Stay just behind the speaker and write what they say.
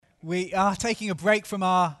We are taking a break from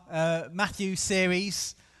our Matthew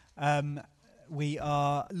series. We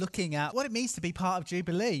are looking at what it means to be part of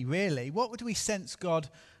Jubilee, really. What would we sense God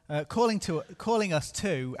calling us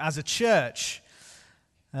to as a church?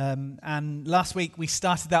 And last week we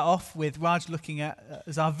started that off with Raj looking at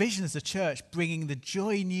as our vision as a church, bringing the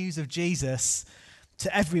joy news of Jesus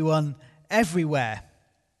to everyone, everywhere.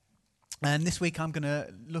 And this week I'm going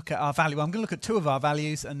to look at our value. I'm going to look at two of our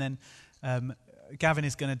values, and then Gavin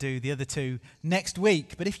is going to do the other two next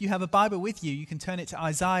week. But if you have a Bible with you, you can turn it to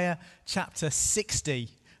Isaiah chapter 60.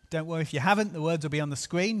 Don't worry if you haven't, the words will be on the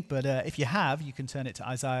screen. But if you have, you can turn it to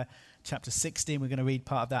Isaiah chapter 60, and we're going to read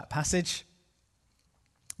part of that passage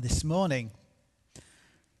this morning.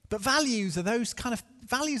 But values are those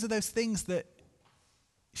things that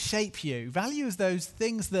shape you. Values are those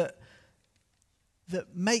things that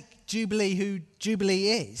make Jubilee who Jubilee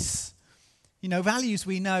is. You know, values,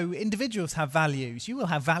 we know individuals have values. You will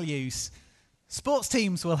have values. Sports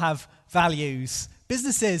teams will have values.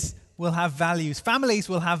 Businesses will have values. Families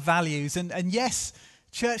will have values. And yes,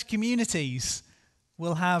 church communities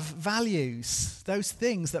will have values. Those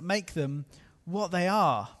things that make them what they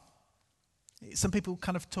are. Some people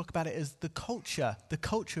kind of talk about it as the culture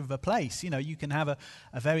of a place. You know, you can have a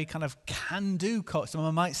very kind of can-do culture.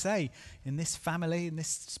 Someone might say, in this family, in this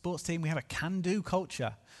sports team, we have a can-do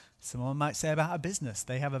culture. Someone might say about a business,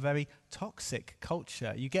 they have a very toxic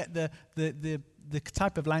culture. You get the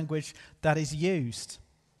type of language that is used.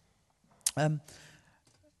 And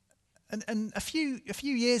a few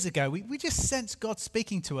years ago, we just sensed God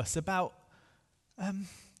speaking to us about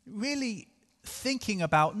really thinking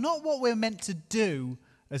about not what we're meant to do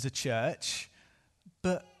as a church,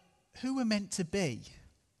 but who we're meant to be.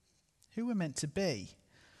 Who we're meant to be.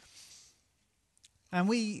 And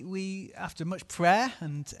we after much prayer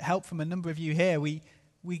and help from a number of you here, we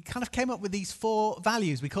kind of came up with these 4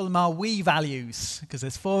 values. We call them our we values, because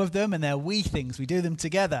there's 4 of them and they're we things. We do them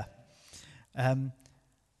together.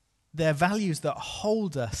 They're values that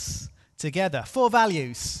hold us together. 4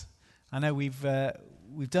 values. I know we've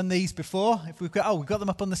done these before. If we've got them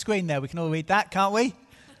up on the screen there. We can all read that, can't we?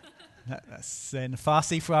 That's in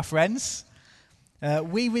Farsi for our friends.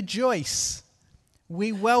 We rejoice.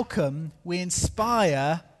 We welcome, we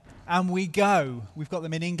inspire, and we go. We've got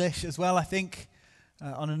them in English as well, I think,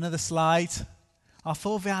 on another slide. Our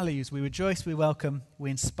 4 values: we rejoice, we welcome, we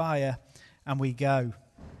inspire, and we go.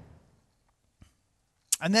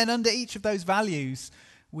 And then under each of those values,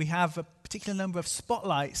 we have a particular number of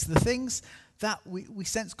spotlights, the things that we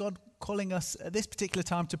sense God calling us at this particular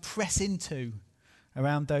time to press into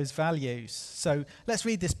around those values. So let's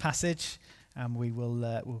read this passage. And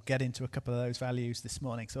we'll get into a couple of those values this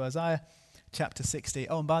morning. So Isaiah chapter 60.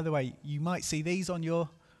 Oh, and by the way, you might see these on your...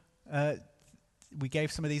 we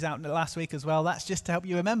gave some of these out last week as well. That's just to help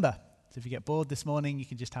you remember. So if you get bored this morning, you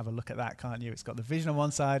can just have a look at that, can't you? It's got the vision on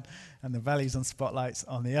one side and the values and spotlights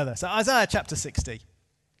on the other. So Isaiah chapter 60.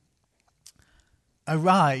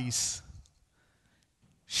 Arise,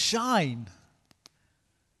 shine,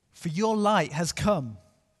 for your light has come,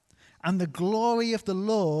 and the glory of the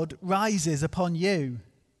Lord rises upon you.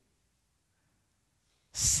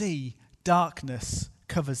 See, darkness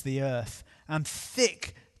covers the earth, and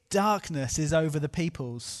thick darkness is over the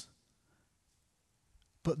peoples.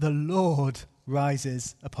 But the Lord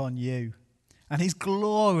rises upon you, and his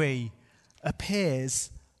glory appears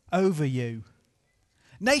over you.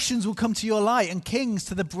 Nations will come to your light, and kings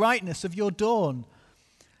to the brightness of your dawn.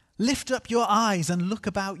 Lift up your eyes and look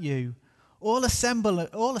about you. All assemble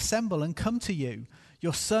and come to you.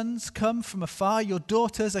 Your sons come from afar, your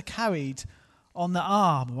daughters are carried on the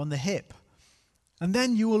arm or on the hip. And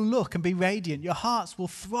then you will look and be radiant. Your hearts will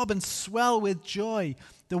throb and swell with joy.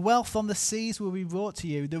 The wealth on the seas will be brought to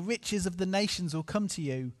you. The riches of the nations will come to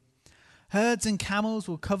you. Herds and camels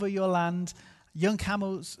will cover your land. Young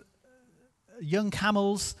camels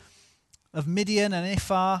of Midian and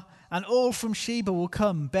Ephah, and all from Sheba will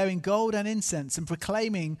come, bearing gold and incense and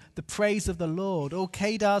proclaiming the praise of the Lord. All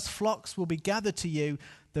Kedar's flocks will be gathered to you.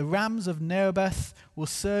 The rams of Nebaioth will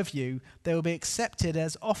serve you. They will be accepted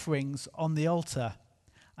as offerings on the altar,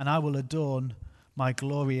 and I will adorn my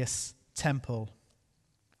glorious temple.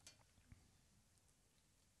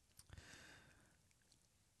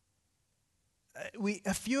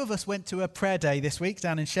 A few of us went to a prayer day this week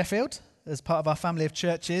down in Sheffield as part of our family of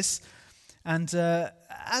churches. And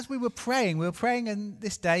as we were praying in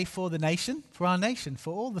this day for the nation, for our nation,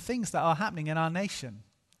 for all the things that are happening in our nation.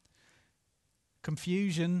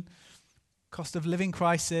 Confusion, cost of living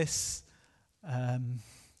crisis,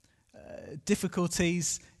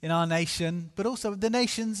 difficulties in our nation, but also the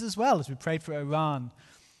nations as well, as we prayed for Iran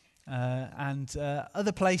and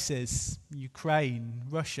other places, Ukraine,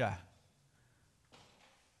 Russia,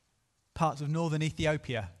 parts of northern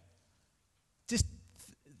Ethiopia. Just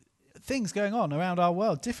things going on around our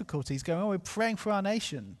world, difficulties going on. We're praying for our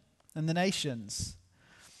nation and the nations.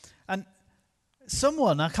 And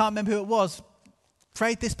someone, I can't remember who it was,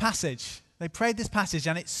 prayed this passage. They prayed this passage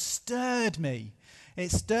and it stirred me.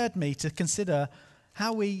 It stirred me to consider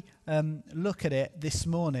how we look at it this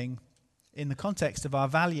morning in the context of our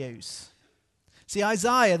values. See,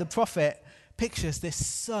 Isaiah the prophet pictures this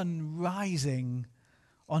sun rising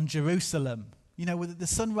on Jerusalem. You know, with the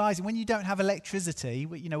sun rising, when you don't have electricity,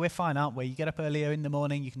 you know, we're fine, aren't we? You get up earlier in the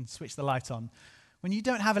morning, you can switch the light on. When you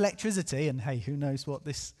don't have electricity, and hey, who knows what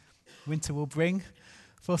this winter will bring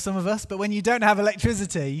for some of us, but when you don't have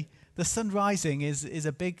electricity, the sun rising is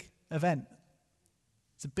a big event.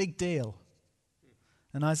 It's a big deal.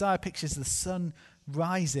 And Isaiah pictures the sun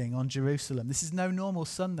rising on Jerusalem. This is no normal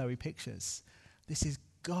sun, though, he pictures. This is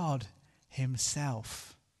God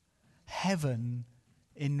himself. Heaven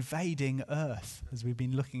invading earth, as we've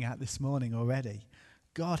been looking at this morning already.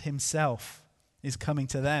 God himself is coming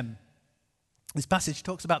to them. This passage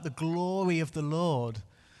talks about the glory of the Lord.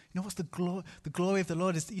 You know what's the glory? The glory of the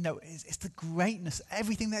Lord is, you know, it's the greatness,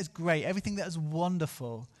 everything that is great, everything that is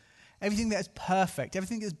wonderful, everything that is perfect,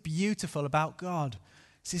 everything that is beautiful about God.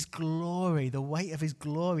 It's his glory, the weight of his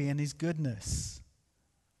glory and his goodness.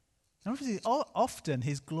 And obviously, often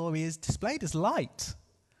his glory is displayed as light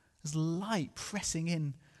pressing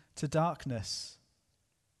in to darkness.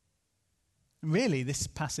 Really, this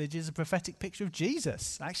passage is a prophetic picture of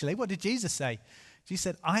Jesus. Actually, what did Jesus say? Jesus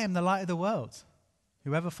said, I am the light of the world.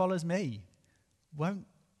 Whoever follows me won't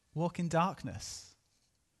walk in darkness.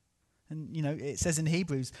 And, you know, it says in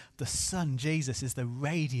Hebrews, the Son, Jesus, is the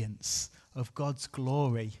radiance of God's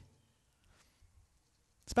glory.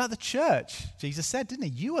 It's about the church, Jesus said, didn't he?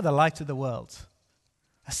 You are the light of the world.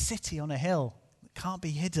 A city on a hill that can't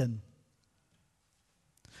be hidden.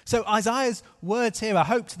 So Isaiah's words here are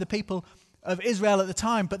hope to the people of Israel at the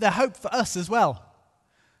time, but they're hope for us as well.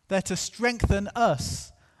 They're to strengthen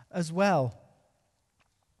us as well.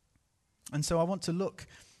 And so I want to look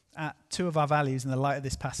at two of our values in the light of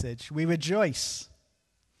this passage. We rejoice.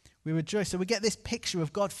 We rejoice. So we get this picture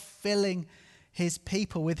of God filling his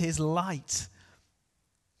people with his light,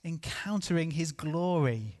 encountering his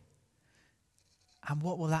glory. And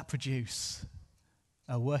what will that produce?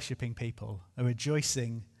 A worshipping people, a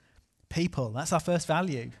rejoicing people. That's our first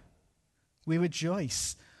value. We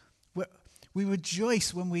rejoice. We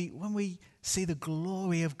rejoice when we see the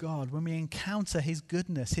glory of God, when we encounter his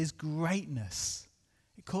goodness, his greatness.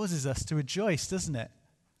 It causes us to rejoice, doesn't it?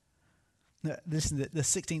 Listen, the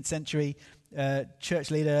 16th century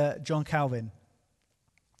church leader John Calvin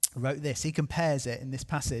wrote this. He compares it in this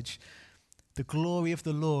passage. The glory of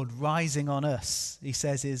the Lord rising on us, he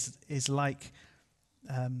says, is like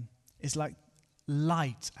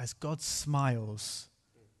light as God smiles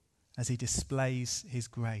as he displays his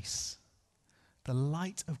grace. The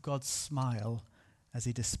light of God's smile as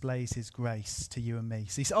he displays his grace to you and me.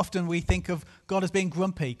 See, so often we think of God as being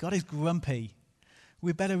grumpy. God is grumpy.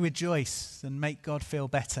 We better rejoice and make God feel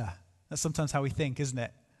better. That's sometimes how we think, isn't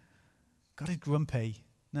it? God is grumpy.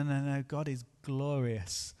 No. God is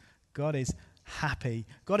glorious. God is happy.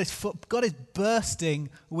 God is bursting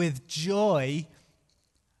with joy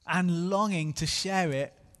and longing to share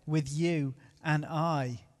it with you and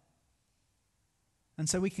I. And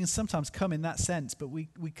so we can sometimes come in that sense, but we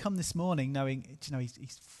come this morning knowing, you know,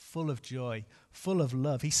 he's full of joy, full of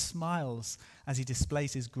love. He smiles as he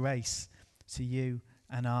displays his grace to you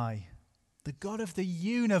and I. The God of the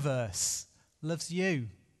universe loves you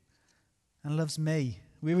and loves me.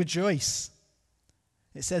 We rejoice.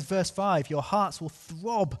 It says, verse 5, your hearts will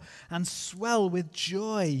throb and swell with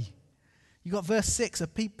joy. You got verse 6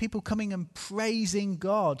 of people coming and praising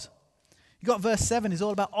God. You got verse 7 is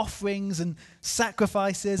all about offerings and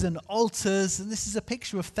sacrifices and altars, and this is a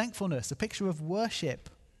picture of thankfulness, a picture of worship.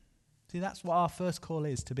 See, that's what our first call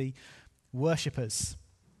is, to be worshippers.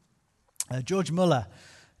 George Muller,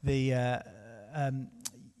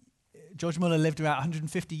 George Muller lived about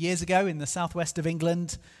 150 years ago in the southwest of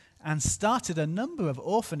England and started a number of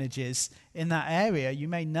orphanages in that area. You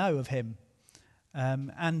may know of him.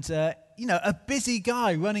 A busy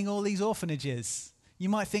guy running all these orphanages. You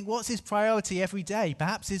might think, what's his priority every day?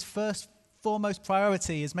 Perhaps his foremost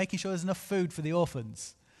priority is making sure there's enough food for the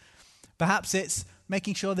orphans. Perhaps it's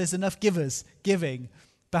making sure there's enough givers giving.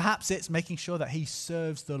 Perhaps it's making sure that he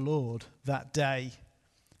serves the Lord that day.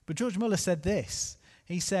 But George Muller said this.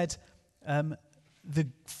 He said, the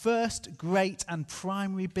first great and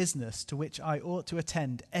primary business to which I ought to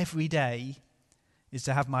attend every day is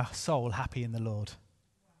to have my soul happy in the Lord.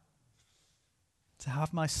 To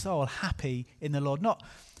have my soul happy in the Lord. Not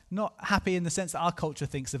happy in the sense that our culture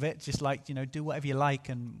thinks of it, just like, do whatever you like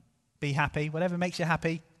and be happy. Whatever makes you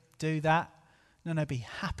happy, do that. No, be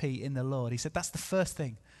happy in the Lord. He said that's the first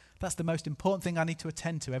thing. That's the most important thing I need to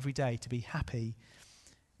attend to every day, to be happy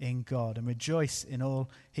in God and rejoice in all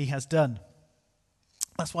he has done.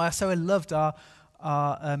 That's why I so loved our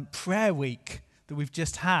prayer week that we've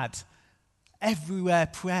just had. Everywhere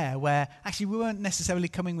prayer, where actually we weren't necessarily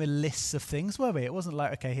coming with lists of things, were we? It wasn't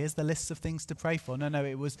like, okay, here's the lists of things to pray for. No,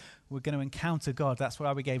 it was, we're going to encounter God. That's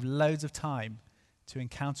why we gave loads of time to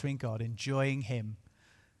encountering God, enjoying him.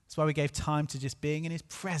 That's why we gave time to just being in his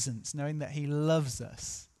presence, knowing that he loves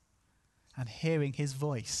us and hearing his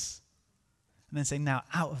voice. And then saying, now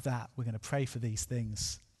out of that, we're going to pray for these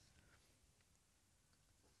things.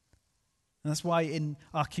 And that's why in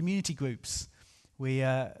our community groups, we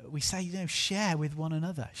say, share with one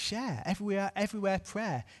another. Share. Everywhere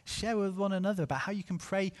prayer. Share with one another about how you can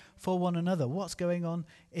pray for one another. What's going on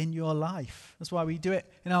in your life. That's why we do it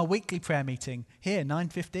in our weekly prayer meeting here,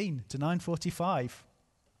 9:15 to 9:45.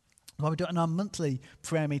 Why we do it in our monthly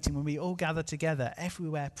prayer meeting when we all gather together.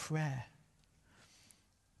 Everywhere prayer.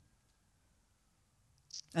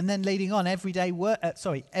 And then leading on,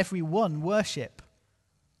 everyone worship.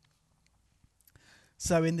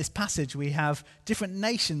 So in this passage, we have different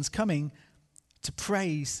nations coming to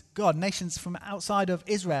praise God. Nations from outside of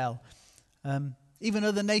Israel. Even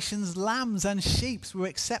other nations' lambs and sheep were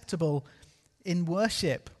acceptable in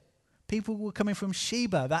worship. People were coming from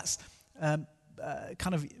Sheba. That's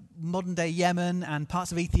kind of modern-day Yemen and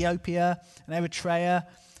parts of Ethiopia and Eritrea.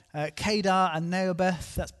 Kedar and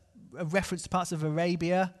Neobeth. That's a reference to parts of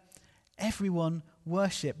Arabia. Everyone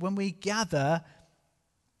worship. When we gather,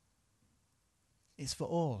 it's for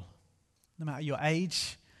all. No matter your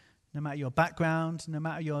age, no matter your background, no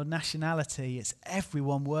matter your nationality, it's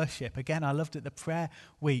everyone worship. Again, I loved it, the prayer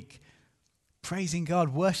week. Praising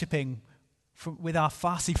God, worshipping with our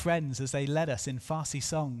Farsi friends as they led us in Farsi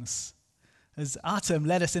songs. As Artem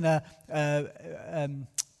led us in a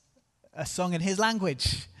song in his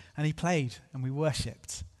language, and he played and we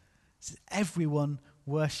worshipped. It's everyone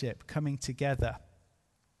worship coming together.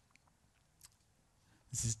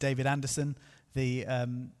 This is David Anderson. The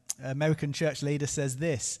American church leader says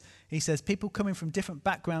this. He says, people coming from different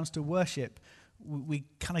backgrounds to worship, we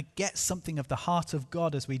kind of get something of the heart of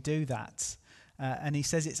God as we do that. And he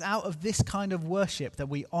says, it's out of this kind of worship that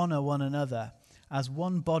we honor one another as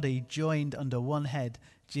one body joined under one head,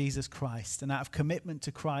 Jesus Christ. And out of commitment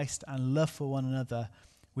to Christ and love for one another,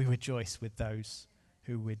 we rejoice with those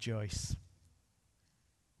who rejoice.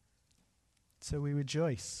 So we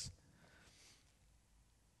rejoice.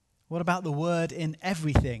 What about the word in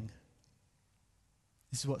everything?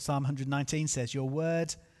 This is what Psalm 119 says. Your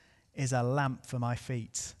word is a lamp for my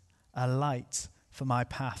feet, a light for my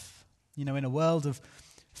path. In a world of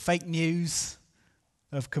fake news,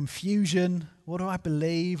 of confusion, what do I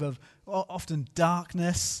believe, of often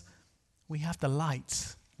darkness, we have the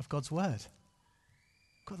light of God's word.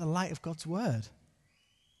 We've got the light of God's word.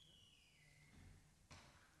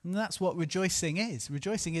 And that's what rejoicing is.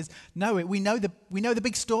 Rejoicing is, we know the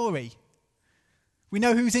big story. We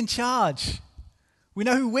know who's in charge. We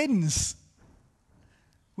know who wins.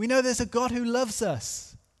 We know there's a God who loves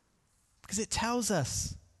us because it tells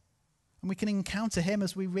us. And we can encounter him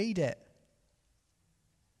as we read it.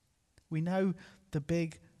 We know the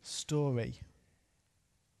big story.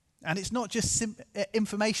 And it's not just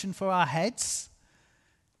information for our heads.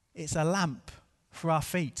 It's a lamp for our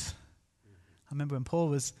feet. I remember when Paul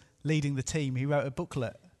was leading the team, he wrote a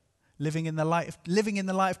booklet, Living in the Light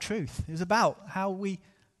of Truth. It was about how we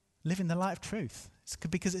live in the light of truth. It's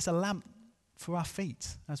because it's a lamp for our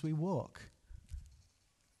feet as we walk.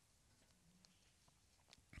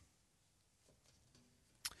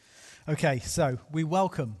 Okay, so we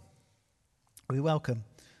welcome.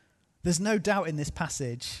 There's no doubt in this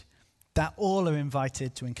passage that all are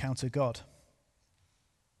invited to encounter God.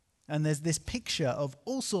 And there's this picture of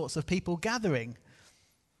all sorts of people gathering.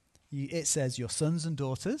 It says your sons and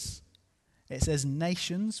daughters. It says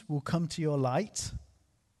nations will come to your light.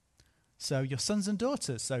 So your sons and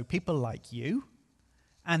daughters, so people like you.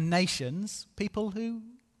 And nations, people who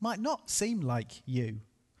might not seem like you.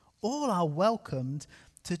 All are welcomed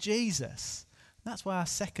to Jesus. That's why our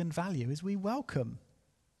second value is we welcome.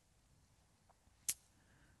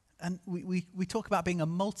 And we talk about being a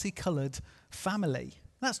multicolored family.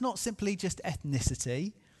 That's not simply just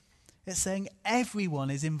ethnicity. It's saying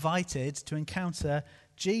everyone is invited to encounter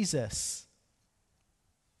Jesus.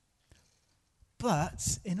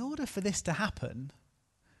 But in order for this to happen,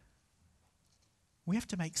 we have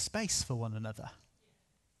to make space for one another.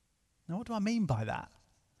 Now, what do I mean by that?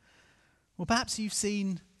 Well, perhaps you've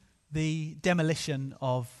seen the demolition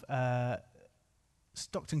of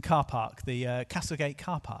Stockton car park, the Castlegate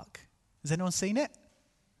car park. Has anyone seen it?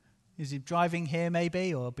 Is you driving here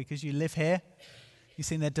maybe, or because you live here? You've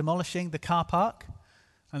seen they're demolishing the car park.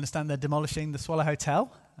 I understand they're demolishing the Swallow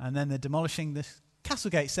Hotel, and then they're demolishing the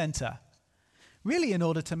Castlegate Centre. Really in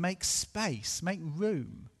order to make space, make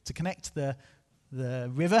room to connect the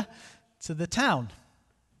river to the town.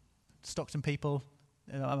 Stockton people,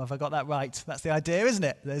 have I got that right? That's the idea, isn't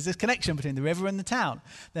it? There's this connection between the river and the town.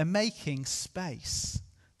 They're making space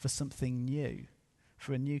for something new,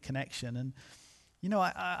 for a new connection. And,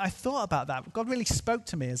 I thought about that. God really spoke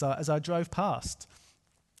to me as I drove past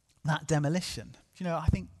that demolition. I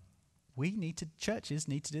think churches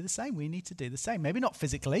need to do the same. We need to do the same. Maybe not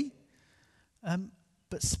physically,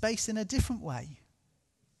 but space in a different way.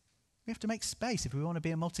 We have to make space if we want to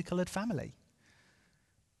be a multicoloured family.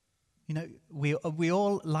 We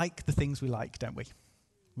all like the things we like, don't we?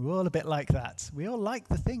 We're all a bit like that. We all like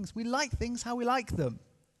the things. We like things how we like them.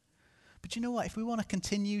 But you know what? If we want to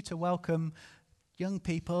continue to welcome young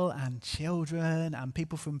people and children and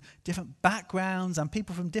people from different backgrounds and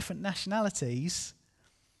people from different nationalities,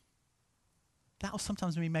 that will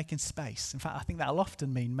sometimes mean making space. In fact, I think that will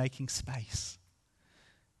often mean making space.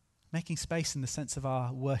 Making space in the sense of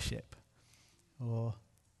our worship, or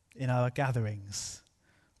in our gatherings,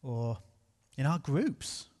 or in our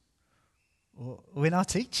groups, or in our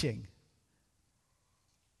teaching.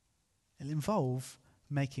 It'll involve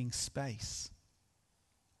making space.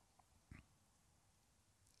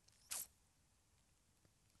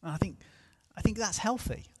 And I think that's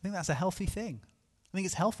healthy. I think that's a healthy thing. I think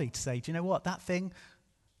it's healthy to say, do you know what, that thing,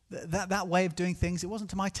 that way of doing things, it wasn't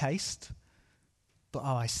to my taste, but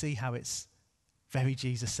I see how it's very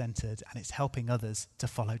Jesus-centered and it's helping others to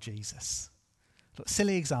follow Jesus. Look,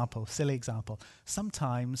 silly example.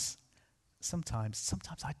 Sometimes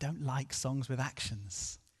I don't like songs with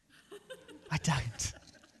actions. I don't.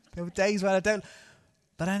 There were days when I don't,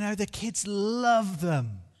 but I know the kids love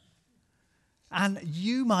them. And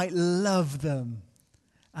you might love them.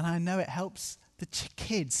 And I know it helps the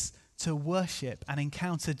kids to worship and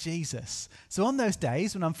encounter Jesus. So on those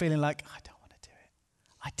days when I'm feeling like, I don't want to do it,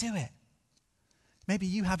 I do it. Maybe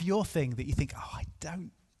you have your thing that you think, I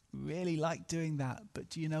don't really like doing that. But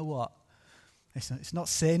do you know what? It's not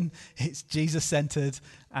sin, it's Jesus-centered,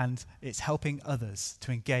 and it's helping others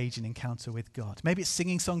to engage and encounter with God. Maybe it's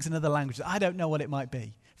singing songs in other languages. I don't know what it might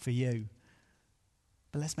be for you.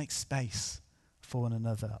 But let's make space for one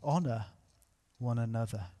another. Honor one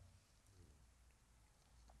another.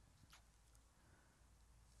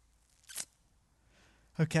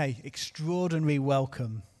 Okay, extraordinary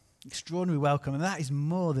welcome. Extraordinary welcome, and that is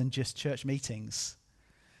more than just church meetings.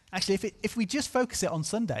 Actually, if we just focus it on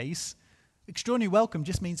Sundays, extraordinary welcome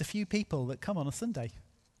just means a few people that come on a Sunday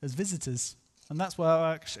as visitors. And that's where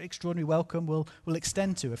our extraordinary welcome will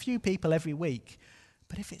extend to. A few people every week.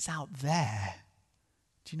 But if it's out there,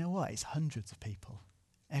 do you know what? It's hundreds of people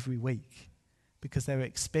every week because they're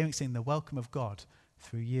experiencing the welcome of God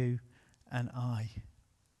through you and I.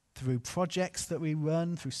 Through projects that we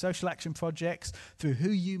run, through social action projects, through who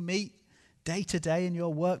you meet day to day in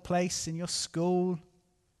your workplace, in your school.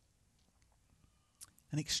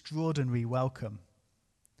 An extraordinary welcome.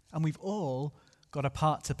 And we've all got a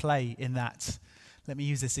part to play in that. Let me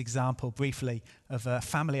use this example briefly of a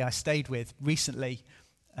family I stayed with recently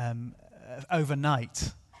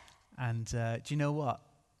overnight. And do you know what?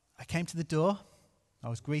 I came to the door. I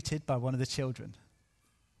was greeted by one of the children.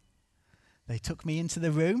 They took me into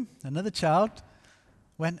the room. Another child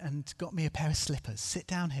went and got me a pair of slippers. Sit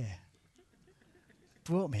down here.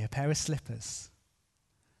 Brought me a pair of slippers.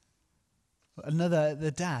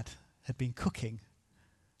 The dad had been cooking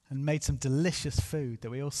and made some delicious food that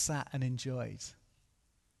we all sat and enjoyed.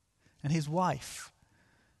 And his wife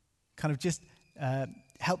kind of just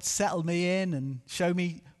helped settle me in and show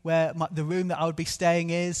me where the room that I would be staying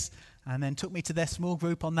is, and then took me to their small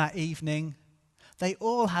group on that evening. They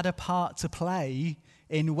all had a part to play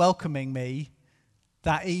in welcoming me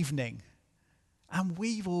that evening. And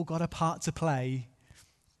we've all got a part to play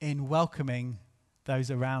in welcoming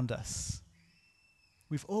those around us.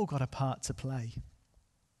 We've all got a part to play.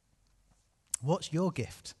 What's your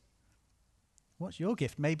gift? What's your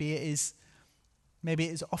gift? Maybe it is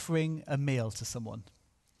offering a meal to someone.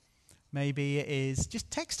 Maybe it is just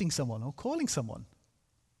texting someone or calling someone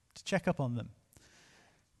to check up on them.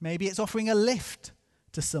 Maybe it's offering a lift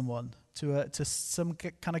to someone, to some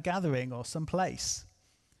kind of gathering or some place.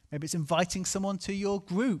 Maybe it's inviting someone to your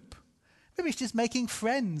group. Maybe it's just making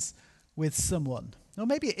friends with someone. Or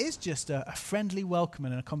maybe it is just a friendly welcome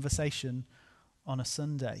and a conversation on a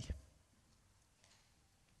Sunday.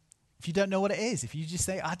 If you don't know what it is, if you just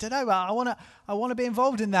say, I don't know, I want to be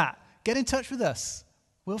involved in that, get in touch with us.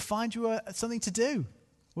 We'll find you something to do.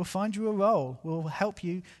 We'll find you a role. We'll help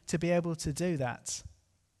you to be able to do that.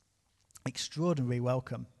 Extraordinary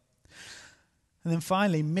welcome. And then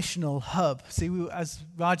finally, missional hub. See, as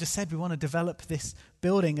Raja said, we want to develop this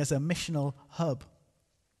building as a missional hub.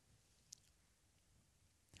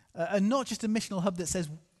 And not just a missional hub that says,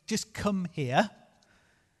 just come here.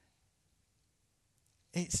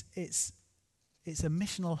 It's a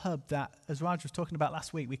missional hub that, as Raj was talking about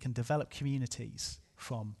last week, we can develop communities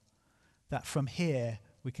from. That from here,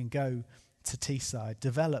 we can go to Teesside,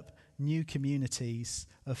 develop new communities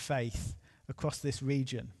of faith across this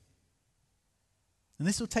region. And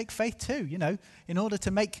this will take faith too, in order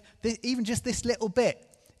to make this, even just this little bit,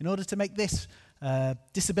 in order to make this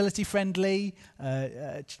disability friendly,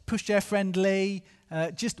 pushchair friendly,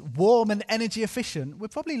 just warm and energy efficient, we're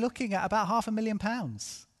probably looking at about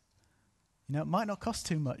 £500,000. It might not cost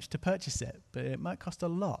too much to purchase it, but it might cost a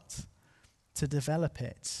lot to develop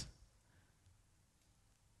it.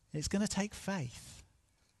 It's going to take faith.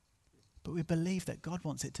 But we believe that God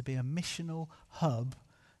wants it to be a missional hub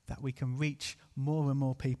that we can reach more and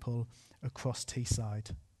more people across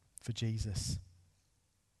Teesside for Jesus.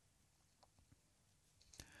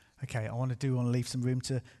 Okay, I want to leave some room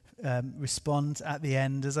to respond at the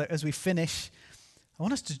end. As we finish, I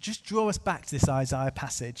want us to just draw us back to this Isaiah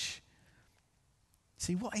passage.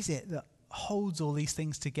 See, what is it that holds all these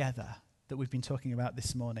things together that we've been talking about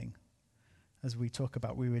this morning? As we talk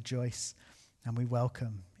about we rejoice and we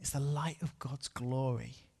welcome. It's the light of God's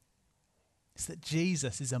glory. It's that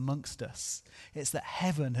Jesus is amongst us. It's that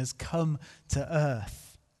heaven has come to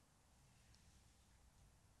earth.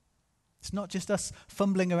 It's not just us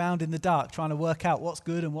fumbling around in the dark trying to work out what's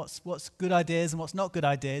good and what's good ideas and what's not good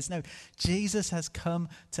ideas. No, Jesus has come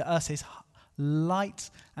to us. His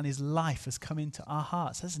light and his life has come into our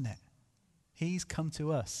hearts, hasn't it? He's come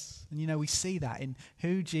to us. And we see that in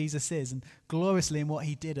who Jesus is and gloriously in what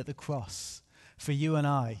he did at the cross for you and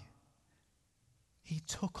I. He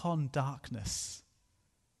took on darkness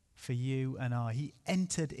for you and I. He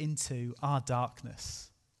entered into our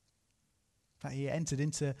darkness. In fact, he entered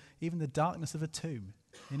into even the darkness of a tomb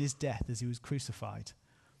in his death as he was crucified.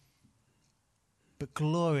 But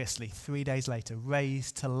gloriously, 3 days later,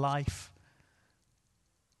 raised to life,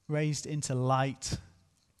 raised into light,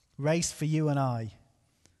 raised for you and I,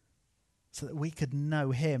 so that we could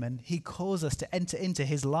know him. And he calls us to enter into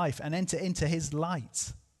his life and enter into his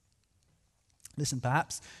light. Listen,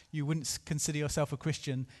 perhaps you wouldn't consider yourself a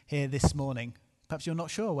Christian here this morning. Perhaps you're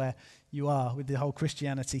not sure where you are with the whole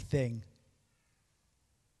Christianity thing.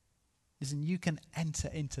 Listen, you can enter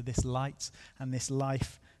into this light and this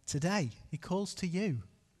life today. He calls to you.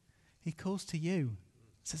 He calls to you.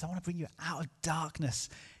 He says, I want to bring you out of darkness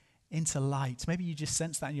into light. Maybe you just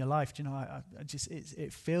sense that in your life. Do you know,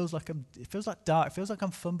 it feels like dark. It feels like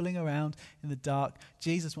I'm fumbling around in the dark.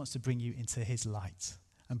 Jesus wants to bring you into his light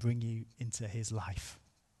and bring you into his life.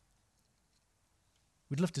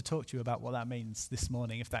 We'd love to talk to you about what that means this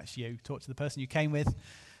morning, if that's you. Talk to the person you came with,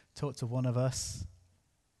 talk to one of us.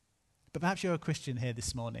 But perhaps you're a Christian here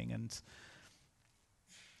this morning, and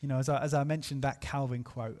as I mentioned that Calvin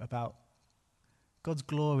quote about God's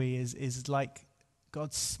glory is like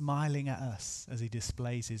God smiling at us as he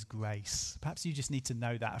displays his grace. Perhaps you just need to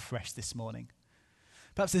know that afresh this morning.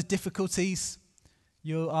 Perhaps there's difficulties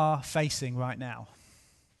you are facing right now.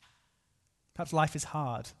 Perhaps life is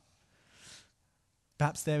hard.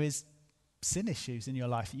 Perhaps there is sin issues in your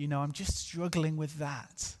life that I'm just struggling with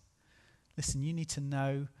that. Listen, you need to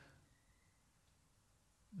know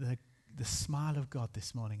the smile of God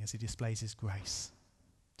this morning as he displays his grace.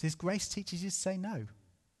 His grace teaches you to say no.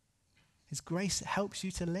 His grace helps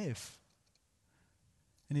you to live.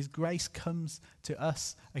 And his grace comes to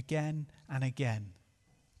us again and again.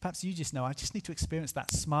 Perhaps you just know, I just need to experience that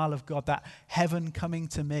smile of God, that heaven coming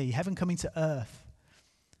to me, heaven coming to earth,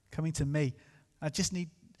 coming to me. I just need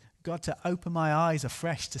God to open my eyes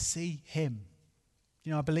afresh to see him.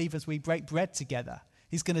 I believe as we break bread together,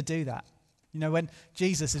 he's going to do that. When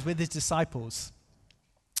Jesus is with his disciples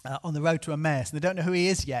on the road to Emmaus, and they don't know who he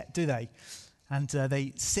is yet, do they? And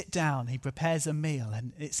they sit down, he prepares a meal,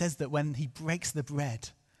 and it says that when he breaks the bread,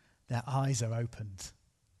 their eyes are opened.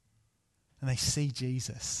 And they see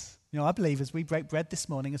Jesus. I believe as we break bread this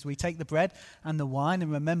morning, as we take the bread and the wine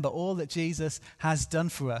and remember all that Jesus has done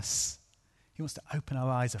for us, he wants to open our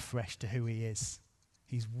eyes afresh to who he is.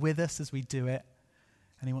 He's with us as we do it,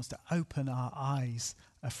 and he wants to open our eyes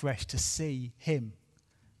afresh to see him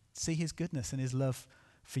see his goodness and his love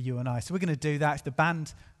for you and I. So we're going to do that. If the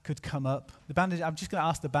band could come up. I'm just going to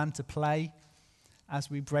ask the band to play as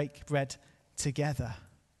we break bread together.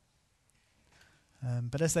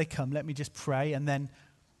 But as they come, let me just pray, and then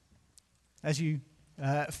as you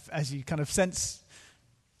kind of sense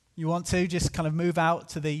you want to, just kind of move out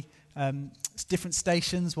to the different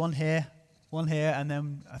stations, one here, and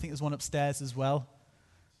then I think there's one upstairs as well.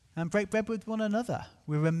 And break bread with one another.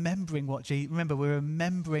 We're remembering what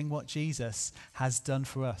Jesus has done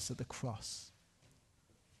for us at the cross.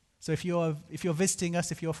 So if you're visiting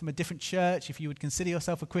us, if you're from a different church, if you would consider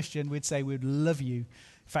yourself a Christian, we'd say we'd love you.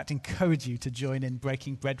 In fact, encourage you to join in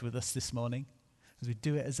breaking bread with us this morning, as we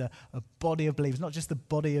do it as a body of believers, not just the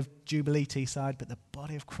body of Jubilee Teesside, but the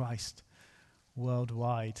body of Christ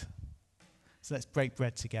worldwide. So let's break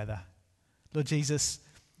bread together. Lord Jesus,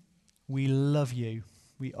 we love you.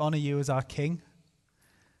 We honor you as our King.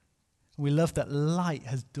 We love that light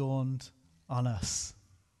has dawned on us,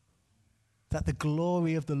 that the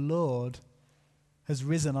glory of the Lord has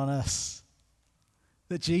risen on us,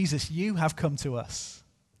 that Jesus, you have come to us.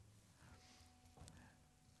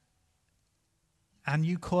 And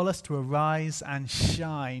you call us to arise and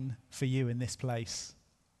shine for you in this place.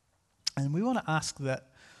 And we want to ask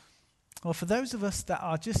that, well, for those of us that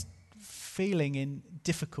are just feeling in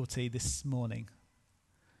difficulty this morning,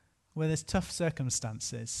 where there's tough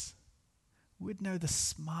circumstances, we'd know the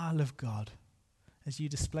smile of God as you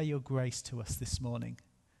display your grace to us this morning.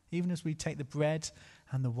 Even as we take the bread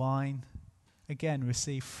and the wine, again,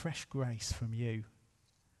 receive fresh grace from you.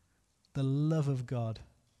 The love of God.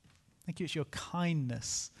 Thank you, it's your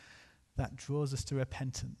kindness that draws us to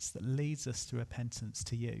repentance, that leads us to repentance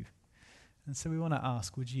to you. And so we want to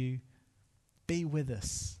ask, would you be with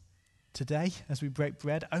us today as we break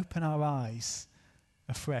bread? Open our eyes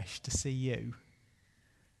afresh to see you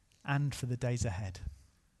and for the days ahead.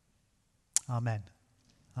 Amen.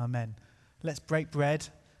 Amen. Let's break bread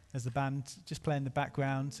as the band just play in the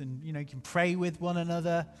background, and you can pray with one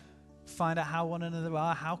another, find out how one another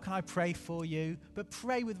are. How can I pray for you? But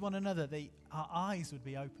pray with one another that our eyes would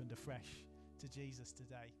be opened afresh to Jesus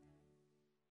today.